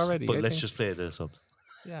beat us, already, but let's just play the subs.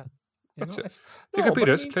 Yeah. That's it. If they could beat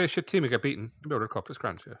us, play a shit team and get beaten. Go to the cup. It's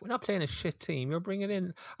grand. Yeah. We're not playing a shit team. You're bringing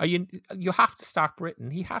in. You have to start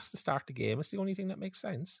Britton. He has to start the game. It's the only thing that makes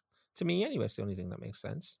sense to me. Anyway, it's the only thing that makes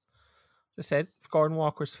sense. As I said, if Gordon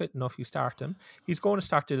Walker's fit enough, you start him. He's going to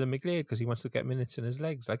start Dylan McGlade because he wants to get minutes in his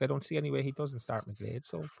legs. Like, I don't see any way he doesn't start McGlade.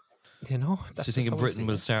 So, you know, that's so you think Britain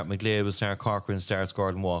will start McGlade, will start Corcoran, starts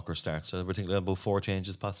Gordon Walker, starts. So we're thinking about 4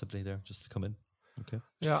 changes possibly there just to come in. Okay.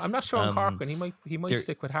 Yeah, I'm not sure on Corcoran. He might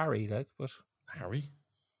stick with Harry, like, but Harry. Do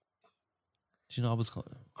you know I was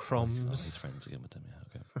Crumbs? His friends again with them, yeah.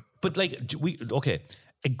 Okay. But like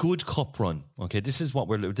a good cup run. Okay, this is what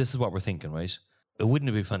we're thinking, right? Wouldn't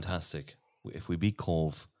it be fantastic if we beat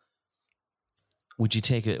Cove? Would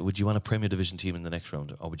you want a Premier Division team in the next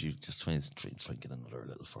round, or would you just try and get another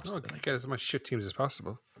little first? No, get as much shit teams as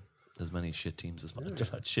possible. As many shit teams as possible. They're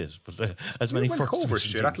not shit, but as many first division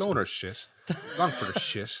shit. teams. At Loner's shit. Longford is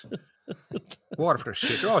shit. Waterford is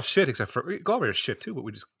shit. They're all shit except for Galway is shit too, but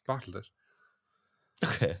we just bottled it.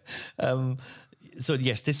 Okay. So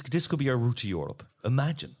yes, this could be our route to Europe.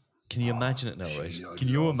 Imagine. Can you imagine it now, right? Can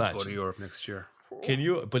you imagine? Go to Europe next year. Can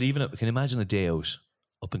you? But even can you imagine a day out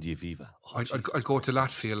up in the Aviva? Oh, I'd go to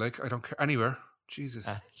Latvia. Like, I don't care anywhere. Jesus,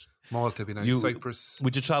 Malta would be nice. Cyprus.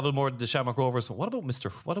 Would you travel more to the Shamrock Rovers? What about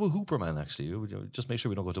Hooperman? Actually, would you just make sure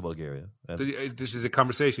we don't go to Bulgaria. This is a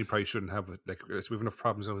conversation you probably shouldn't have. Like, we have enough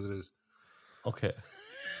problems as it is. Okay.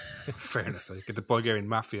 Fairness, like, get the Bulgarian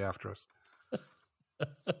mafia after us.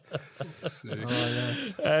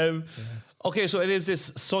 Okay, so it is this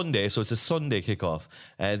Sunday, so it's a Sunday kickoff.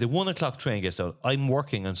 The 1 o'clock train gets out. I'm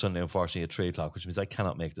working on Sunday, unfortunately, at 3 o'clock, which means I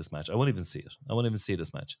cannot make this match. I won't even see it. I won't even see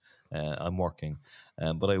this match. I'm working,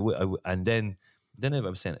 but and then I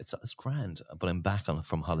was saying it's grand, but I'm back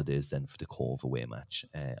from holidays then for the Cove away match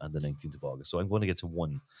on the 19th of August. So I'm going to get to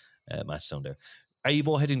one match down there. Are you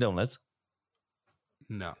both heading down, lads?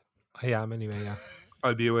 No, I am anyway. Yeah,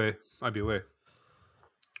 I'll be away.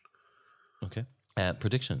 Okay.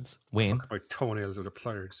 Predictions. Wayne? Fuck my toenails with the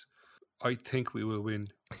pliers. I think we will win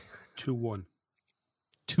 2-1.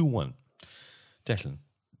 2-1. Declan?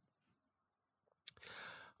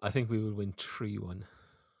 I think we will win 3-1.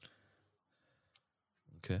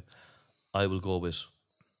 Okay. I will go with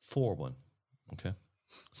 4-1. Okay.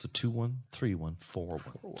 So 2-1, 3-1,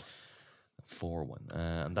 4-1. 4-1.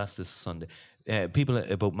 And that's this Sunday. People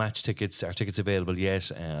about match tickets, are tickets available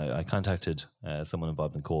yet? I contacted someone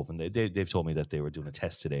involved in Cove, and they've told me that they were doing a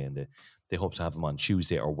test today, and they hope to have them on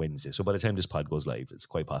Tuesday or Wednesday. So by the time this pod goes live, it's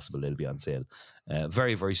quite possible they'll be on sale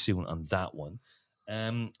very, very soon on that one.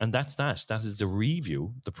 And that's that. That is the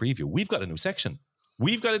preview. We've got a new section.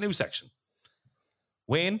 Wayne,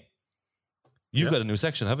 you've got a new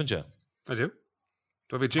section, haven't you? I do. Do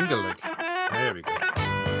I have a jingle? Like, there we go.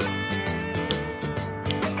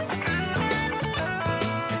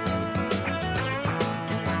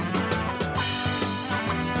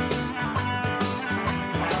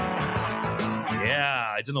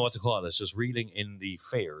 I don't know what to call it. It's just reeling in the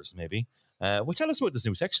fairs, maybe. Well, tell us about this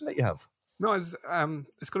new section that you have. No, it's going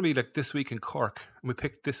to be like This Week in Cork. And we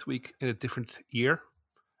picked this week in a different year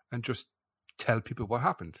and just tell people what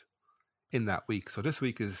happened in that week. So this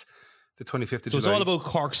week is the 25th of July. So it's all about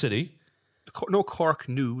Cork City. no Cork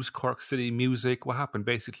news, Cork City music. What happened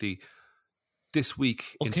basically this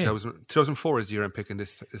week in 2004 is the year I'm picking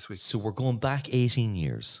this week. So we're going back 18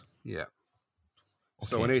 years. Yeah.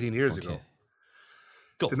 So in 18 years ago.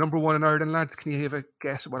 Go. The number one in Ireland, lad. Can you have a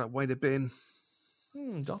guess at what it might have been?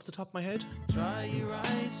 Off the top of my head. Dry your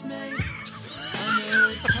eyes, mate. I know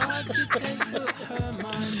it's hard to take the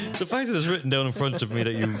Hermione. The fact that it's written down in front of me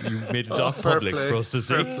that you made it off public for us to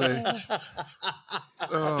see.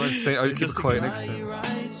 I'll keep it quiet next time.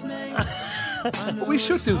 We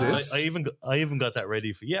should do this. I even got that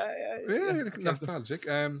ready for nostalgic.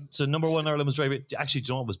 So number one Ireland was Dry. Actually, do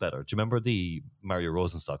you know what was better? Do you remember the Mario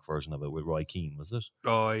Rosenstock version of it with Roy Keane? Was it?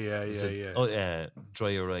 Oh yeah. Oh yeah, Dry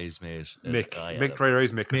Your Eyes, mate. Mick Dry Your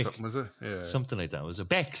Eyes, Mick or something, was it? Yeah, something like that. Was it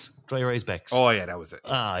Bex? Dry Your Eyes, Bex. Oh yeah, that was it.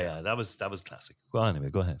 Yeah, that was classic. Well,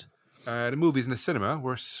 anyway, go ahead. The movies in the cinema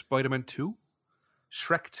were Spider-Man 2,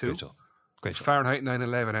 Shrek 2, Great show. Fahrenheit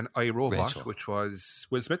 9/11, and I, Robot, which was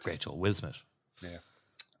Will Smith. Great show, Will Smith.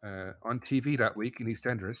 Yeah. On TV that week in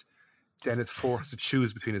EastEnders, Janet's forced to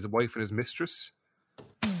choose between his wife and his mistress.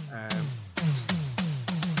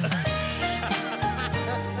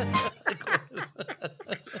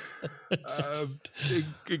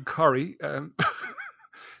 In Corrie,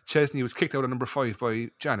 Chesney was kicked out at number 5 by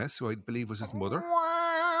Janice, who I believe was his mother.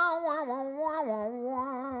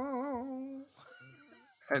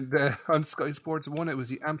 And on Sky Sports 1, it was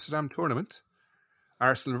the Amsterdam tournament.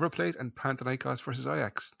 Arsenal River Plate and Panathinaikos versus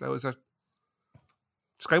Ajax. That was at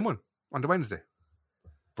Sky 1 on the Wednesday.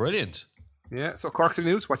 Brilliant. Yeah, so Cork City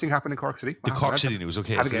news. What thing happened in Cork City? The Cork City news.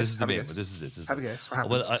 Okay, so this is the main one. This is it. Have a guess. What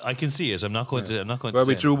happened? Well, I can see it. I'm not going to. Well,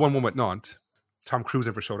 we drew 1-1 with Nantes. Tom Cruise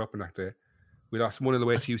never showed up on that day. We lost 1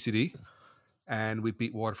 away to UCD, and we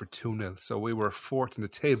beat Waterford 2-0. So we were fourth in the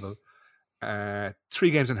table. 3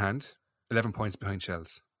 games in hand, 11 points behind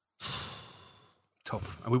Shells.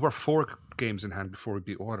 Tough. And we were 4 games in hand before we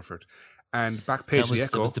beat Waterford. And back page the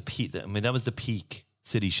Echo. That was the peak. That was the peak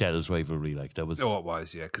City Shells rivalry. Like that was. Oh, it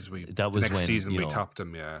was, yeah. Because was next when, season we topped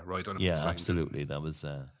them. Yeah, right on. Yeah, absolutely. That was.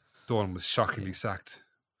 Dawn was shockingly sacked,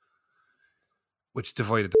 which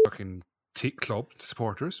divided the fucking club, the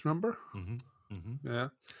supporters. Remember? Yeah.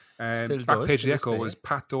 And back page the Echo was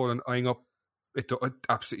Pat Dolan eyeing up. It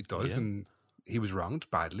absolutely does, and he was wronged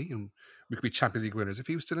badly, and we could be Champions League winners if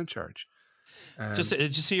he was still in charge. Just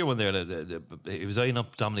see your one there. It was eyeing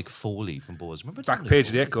up Dominic Foley from Bowes. Remember back page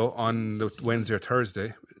of the Echo on the Wednesday or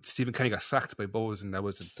Thursday. Stephen Kenny got sacked by Bowes, and that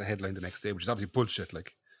was the headline the next day, which is obviously bullshit.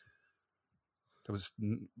 Like that was.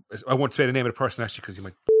 I won't say the name of the person actually because he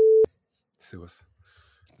might sue us.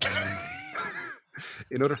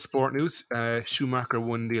 In other sport news, Schumacher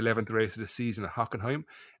won the 11th race of the season at Hockenheim.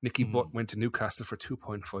 Nicky Butt went to Newcastle for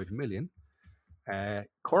 2.5 million.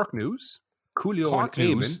 Cork news: Coolio and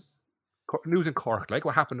Eamon. News in Cork, like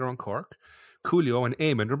what happened around Cork. Coolio and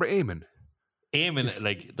Eamon. Remember Eamon? Eamon,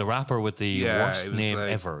 like the rapper with the worst name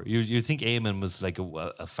ever. You think Eamon was like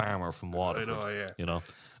a farmer from Waterford? I know, yeah. You know,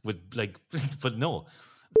 with like, but no.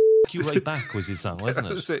 You Right Back was his song, wasn't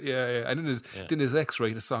it? Yeah. And then didn't his ex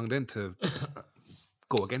write a song then to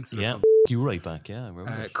go against it? Yeah, You Right Back. Yeah, I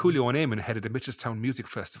remember. Coolio and Eamon headed the Mitchelstown Music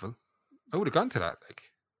Festival. I would have gone to that. Like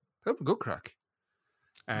that would be good crack.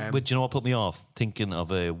 But you know what put me off? Thinking of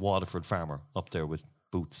a Waterford farmer up there with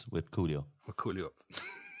boots with Coolio. With Coolio.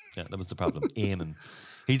 Yeah, that was the problem. Eamon.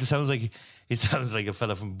 He sounds like a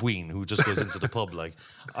fella from Bween who just goes into the pub like,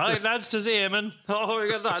 all right, lads, to Eamon. Oh, we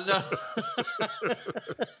got that now.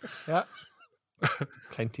 Yeah.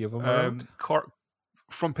 Plenty of them. Cork,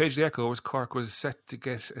 front page of the Echo was Cork was set to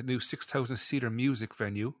get a new 6,000-seater music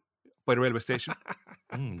venue by the railway station.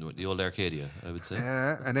 The old Arcadia, I would say.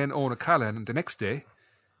 Yeah, and then Owen O'Callaghan the next day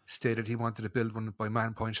stated he wanted to build one by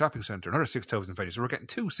Man Point Shopping Centre, another 6,000 venues. So we're getting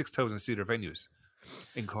 2 6,000-seater venues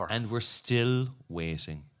in Cork. And we're still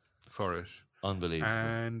waiting for it. Unbelievable.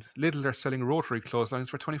 And Lidl are selling rotary clotheslines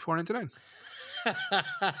for $24.99.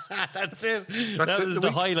 That's it. That was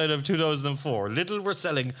the highlight of 2004. Lidl were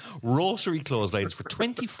selling rotary clotheslines for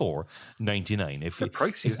 $24.99. If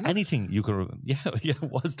anything, you can. Yeah, it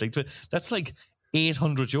was like that's like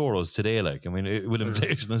 €800 today. Like, I mean, with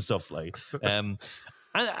inflation and stuff like. And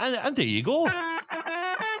there you go.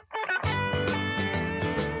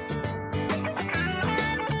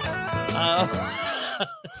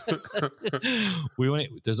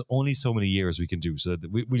 There's only so many years we can do, so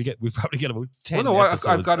we probably get about 10. Well, no,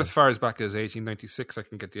 I've got as far as back as 1896. I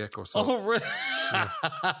can get the Echo. So. Oh, really?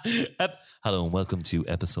 Yeah. Hello and welcome to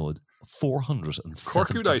episode 472.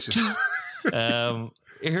 Cork United.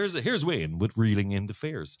 Here's Wayne with reeling in the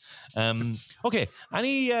fairs. Okay,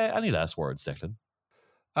 any last words, Declan?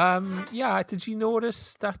 Yeah. Did you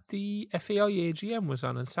notice that the FAI AGM was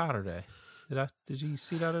on Saturday? Did you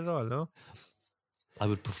see that at all? No. I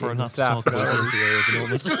would prefer Yeah, not to he's talk laughing about at it. the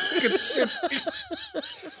moment. Just thinking the same thing.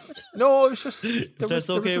 No, it was just there That's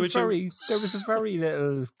okay with you. there was a very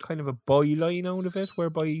little kind of a byline out of it,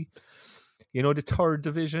 whereby the third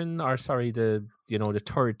division, or sorry, the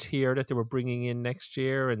third tier that they were bringing in next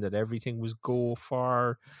year, and that everything was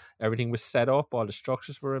everything was set up, all the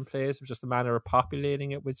structures were in place. It was just a matter of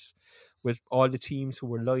populating it with all the teams who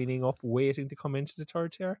were lining up, waiting to come into the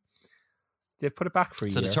third tier. They've put it back for a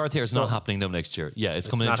year. So the third tier is not happening now next year. Yeah, it's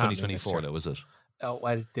coming in not happening 2024 next now, is it? Oh,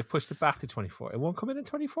 well, they've pushed it back to 24. It won't come in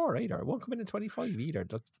 24 either. It won't come in 25 either.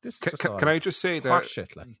 Look, this is just Can I just say that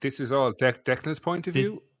horseshit, like. this is all Declan's point of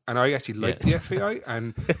view, and I actually like the FAI,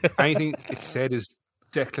 and anything it said is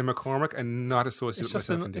Declan McCormack and not associated with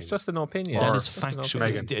myself and It's Damien. just an opinion. That is It's just an factual.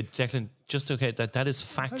 opinion. Declan, just okay. That is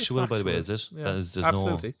factual, by the way, is it? Yeah, That is, there's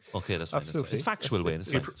absolutely. no. Okay, that's fine. Absolutely. It's factual, Wayne.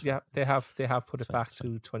 It's fine. Yeah, they have put it back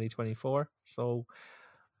to 2024. So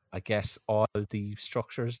I guess all the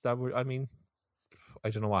structures that were. I mean, I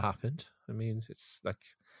don't know what happened. I mean, it's like.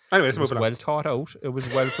 Anyway, it was well thought out. It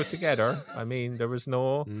was well put together. I mean, there was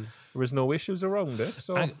no issues around it.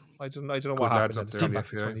 So I don't know what happened at the time back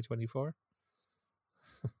to 2024.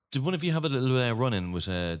 Did one of you have a little run-in with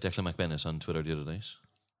Declan McBennett on Twitter the other night?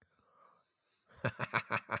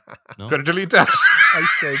 No? Better delete that. I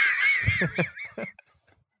said...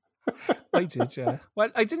 I did, yeah. Well,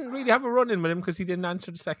 I didn't really have a run-in with him because he didn't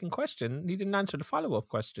answer the second question. He didn't answer the follow-up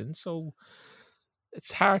question, so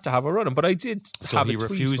it's hard to have a run-in. But I did So have he a tweet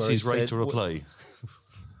refused where his I right said, to reply.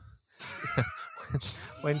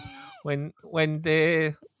 when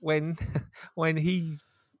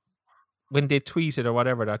they tweeted or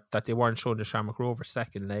whatever that they weren't showing the Shamrock Rovers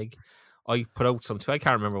second leg, I put out something. I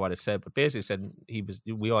can't remember what it said, but basically said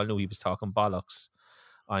we all knew he was talking bollocks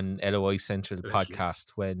on LOI Central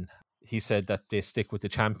podcast when he said that they stick with the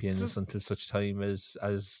champions until such time as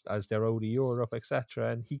they're out of Europe,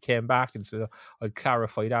 etc. And he came back and said, "I'll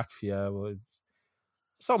clarify that for you."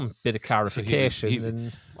 Some bit of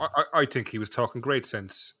clarification. I think he was talking great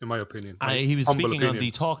sense, in my opinion. He was Humble speaking on opinion.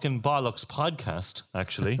 the Talking Bollocks podcast,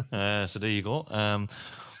 actually. So there you go.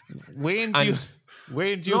 Wayne, do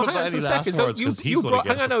you have any last words? You brought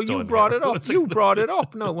it up. You brought it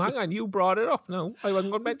up. No, hang on. You brought it up. No, I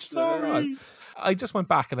wasn't going to mention it at all. I just went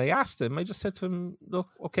back and I asked him. I just said to him, "Look,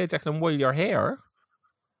 okay, Declan, while you're here,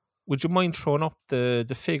 would you mind throwing up the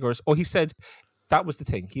figures?" Oh, he said that was the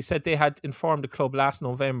thing. He said they had informed the club last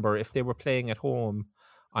November if they were playing at home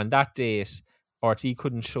on that date, RT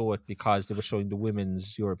couldn't show it because they were showing the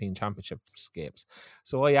Women's European Championships games.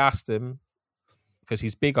 So I asked him, because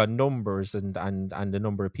he's big on numbers and the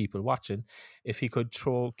number of people watching, if he could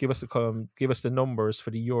give us the numbers for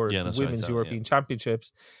the Women's European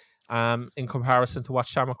Championships in comparison to what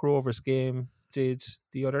Shamrock Rovers game did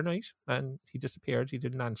the other night, and he disappeared. He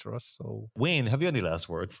didn't answer us. So Wayne, have you any last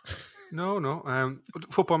words? No.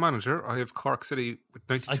 Football Manager, I have Cork City with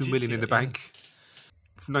 92 million in the bank.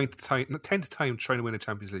 10th time trying to win a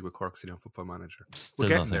Champions League with Cork City on Football Manager. Still We're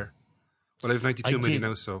getting nothing. there. Well, I have 92 million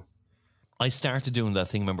now, so. I started doing that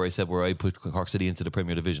thing, remember I said, where I put Cork City into the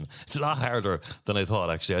Premier Division. It's a lot harder than I thought,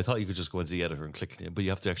 actually. I thought you could just go into the editor and click, but you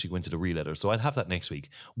have to actually go into the real editor. So I'll have that next week.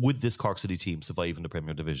 Would this Cork City team survive in the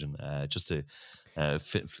Premier Division? Just to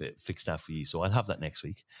fix that for you. So I'll have that next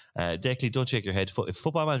week. Declan, don't shake your head. If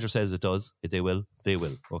Football Manager says it does, they will.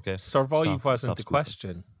 Okay? Survive wasn't the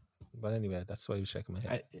question. But anyway, that's why I was shaking my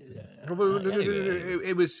head.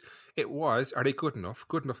 It was. Are they good enough?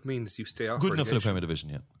 Good enough means you stay off. Good enough for the Premier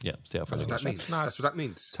Division, yeah. Stay off. That's what that means. That's what that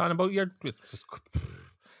means. Talking about your.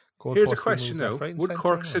 Here's a question now: would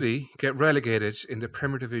Cork City get relegated in the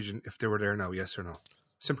Premier Division if they were there now? Yes or no?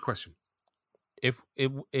 Simple question. If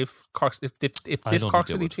this Cork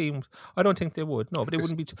City team, I don't think they would. No, but they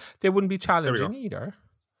wouldn't be challenging either.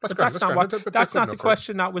 That's not the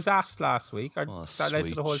question that was asked last week. That led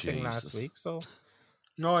to the whole thing last week. So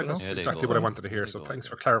no, that's exactly what I wanted to hear. So thanks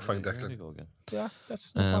for clarifying, Declan. Yeah,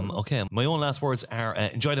 that's no problem. Okay. My own last words are: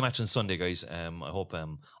 enjoy the match on Sunday, guys. I hope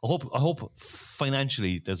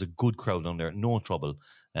financially there's a good crowd down there, no trouble.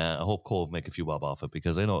 I hope Cove make a few bob off it,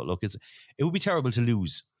 because I know. Look, it would be terrible to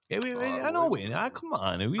lose. I know, Wayne. Come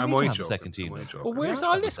on, we need to have a second team. But where's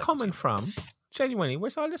all this coming from? Genuinely,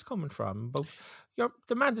 where's all this coming from? But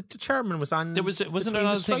the chairman was on. Wasn't there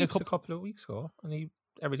another thing a couple of weeks ago, and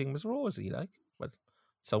everything was rosy. Like, well, it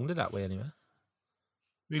sounded that way anyway.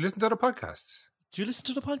 You listen to other podcasts? Do you listen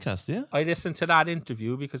to the podcast? Yeah, I listened to that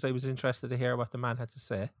interview because I was interested to hear what the man had to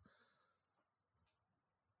say.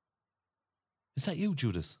 Is that you,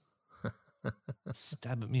 Judas?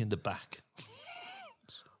 Stab at me in the back.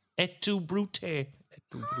 Et tu brute.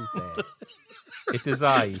 It is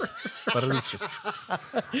I, Baruchus.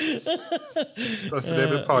 That's the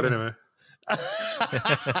name of the pod anyway.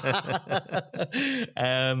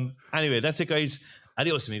 Anyway, that's it, guys.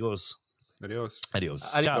 Adios, amigos. Adios.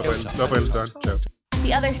 Adios. Adios. Ciao. Love well done. Ciao.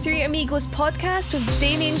 The other Three Amigos podcast with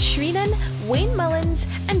Damien Shreenan, Wayne Mullins,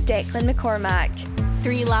 and Declan McCormack.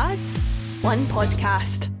 Three lads, one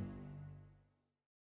podcast.